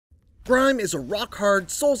Grime is a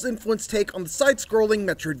rock-hard, Souls-influenced take on the side-scrolling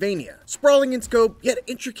metroidvania, sprawling in scope, yet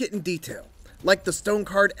intricate in detail. Like the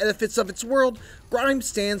stone-carved edifice of its world, Grime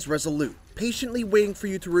stands resolute, patiently waiting for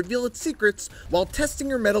you to reveal its secrets while testing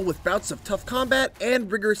your mettle with bouts of tough combat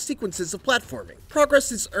and rigorous sequences of platforming.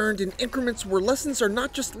 Progress is earned in increments where lessons are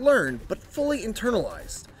not just learned, but fully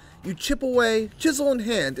internalized. You chip away, chisel in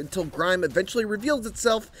hand, until Grime eventually reveals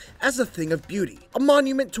itself as a thing of beauty, a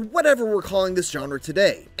monument to whatever we're calling this genre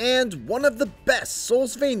today, and one of the best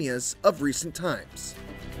Soulsvanias of recent times.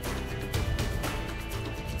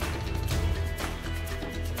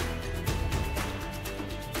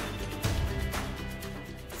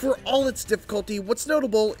 For all its difficulty, what's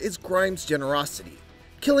notable is Grime's generosity.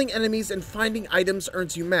 Killing enemies and finding items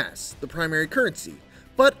earns you mass, the primary currency.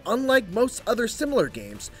 But unlike most other similar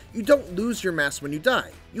games, you don't lose your mass when you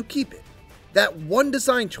die, you keep it. That one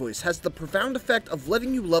design choice has the profound effect of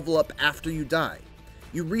letting you level up after you die.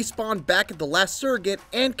 You respawn back at the last surrogate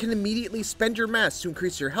and can immediately spend your mass to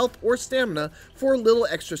increase your health or stamina for a little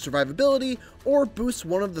extra survivability or boost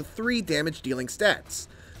one of the 3 damage dealing stats.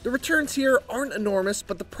 The returns here aren't enormous,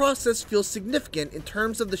 but the process feels significant in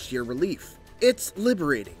terms of the sheer relief. It's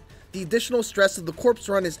liberating. The additional stress of the corpse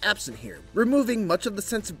run is absent here, removing much of the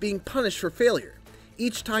sense of being punished for failure.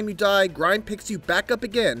 Each time you die, Grime picks you back up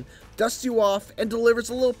again, dusts you off, and delivers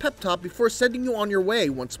a little pep talk before sending you on your way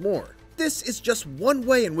once more. This is just one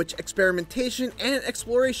way in which experimentation and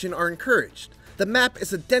exploration are encouraged. The map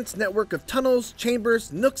is a dense network of tunnels,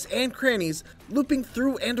 chambers, nooks, and crannies looping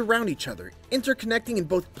through and around each other, interconnecting in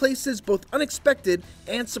both places both unexpected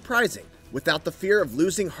and surprising. Without the fear of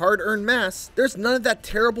losing hard-earned mass, there's none of that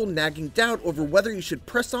terrible nagging doubt over whether you should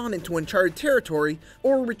press on into uncharted territory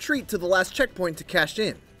or retreat to the last checkpoint to cash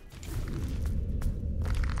in.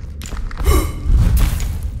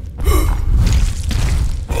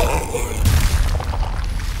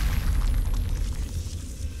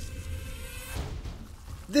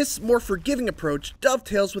 This more forgiving approach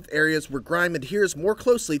dovetails with areas where Grime adheres more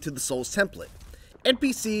closely to the Souls template.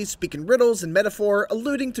 NPCs speak in riddles and metaphor,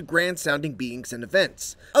 alluding to grand-sounding beings and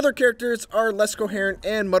events. Other characters are less coherent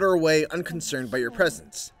and mutter away unconcerned by your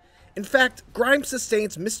presence. In fact, Grime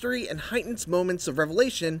sustains mystery and heightens moments of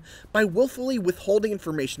revelation by willfully withholding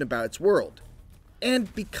information about its world.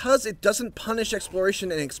 And because it doesn't punish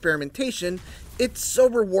exploration and experimentation, it's so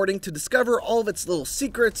rewarding to discover all of its little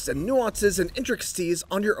secrets and nuances and intricacies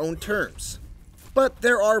on your own terms. But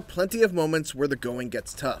there are plenty of moments where the going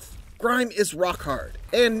gets tough. Grime is rock hard,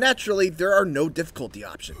 and naturally there are no difficulty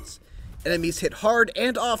options. Enemies hit hard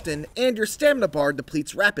and often, and your stamina bar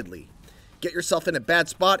depletes rapidly. Get yourself in a bad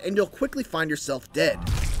spot and you'll quickly find yourself dead.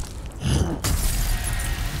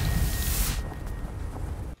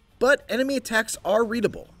 But enemy attacks are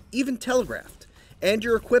readable, even telegraphed, and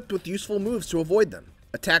you're equipped with useful moves to avoid them.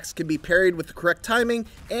 Attacks can be parried with the correct timing,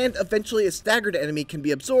 and eventually a staggered enemy can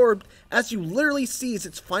be absorbed as you literally seize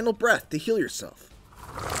its final breath to heal yourself.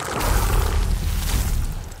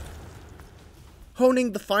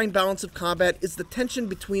 Honing the fine balance of combat is the tension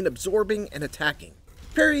between absorbing and attacking.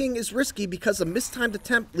 Parrying is risky because a mistimed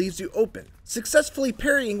attempt leaves you open. Successfully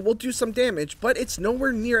parrying will do some damage, but it's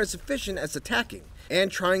nowhere near as efficient as attacking,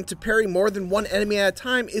 and trying to parry more than one enemy at a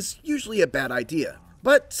time is usually a bad idea.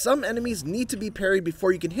 But some enemies need to be parried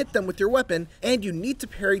before you can hit them with your weapon, and you need to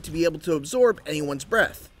parry to be able to absorb anyone's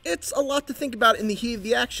breath. It's a lot to think about in the heat of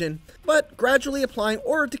the action, but gradually applying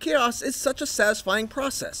order to chaos is such a satisfying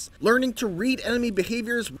process. Learning to read enemy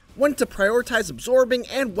behaviors, when to prioritize absorbing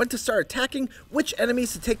and when to start attacking, which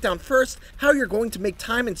enemies to take down first, how you're going to make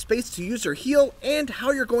time and space to use or heal, and how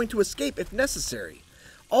you're going to escape if necessary.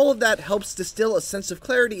 All of that helps distill a sense of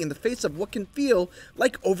clarity in the face of what can feel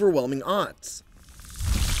like overwhelming odds.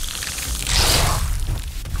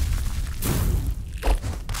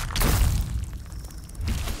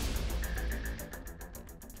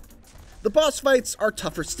 The boss fights are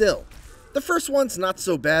tougher still. The first one's not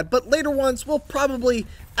so bad, but later ones will probably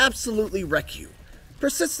absolutely wreck you.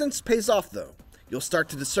 Persistence pays off though. You'll start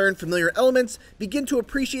to discern familiar elements, begin to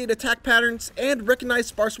appreciate attack patterns, and recognize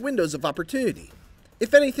sparse windows of opportunity.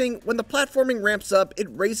 If anything, when the platforming ramps up, it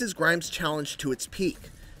raises Grime's challenge to its peak.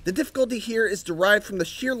 The difficulty here is derived from the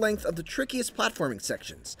sheer length of the trickiest platforming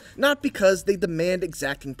sections, not because they demand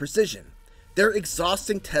exacting precision. They're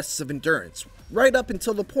exhausting tests of endurance, right up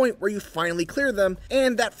until the point where you finally clear them,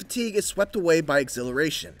 and that fatigue is swept away by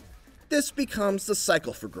exhilaration. This becomes the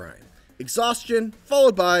cycle for Grime. Exhaustion,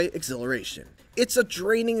 followed by exhilaration. It's a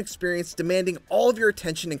draining experience demanding all of your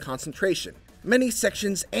attention and concentration. Many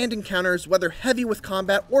sections and encounters, whether heavy with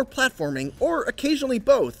combat or platforming, or occasionally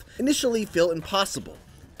both, initially feel impossible.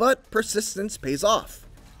 But persistence pays off.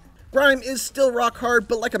 Grime is still rock hard,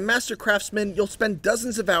 but like a master craftsman, you'll spend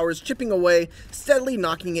dozens of hours chipping away, steadily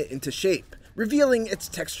knocking it into shape, revealing its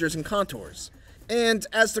textures and contours. And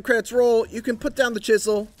as the credits roll, you can put down the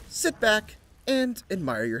chisel, sit back, and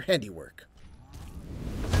admire your handiwork.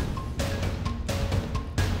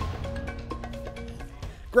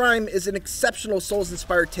 Grime is an exceptional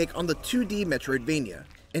Souls-inspired take on the 2D Metroidvania.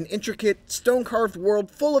 An intricate, stone-carved world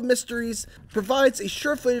full of mysteries provides a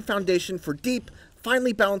sure-footed foundation for deep,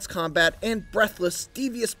 finely balanced combat and breathless,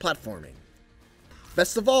 devious platforming.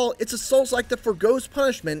 Best of all, it's a Souls-like that forgoes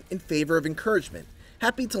punishment in favor of encouragement,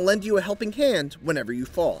 happy to lend you a helping hand whenever you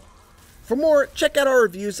fall. For more, check out our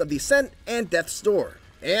reviews of the Ascent and Death's Door.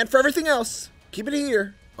 And for everything else, keep it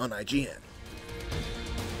here on IGN.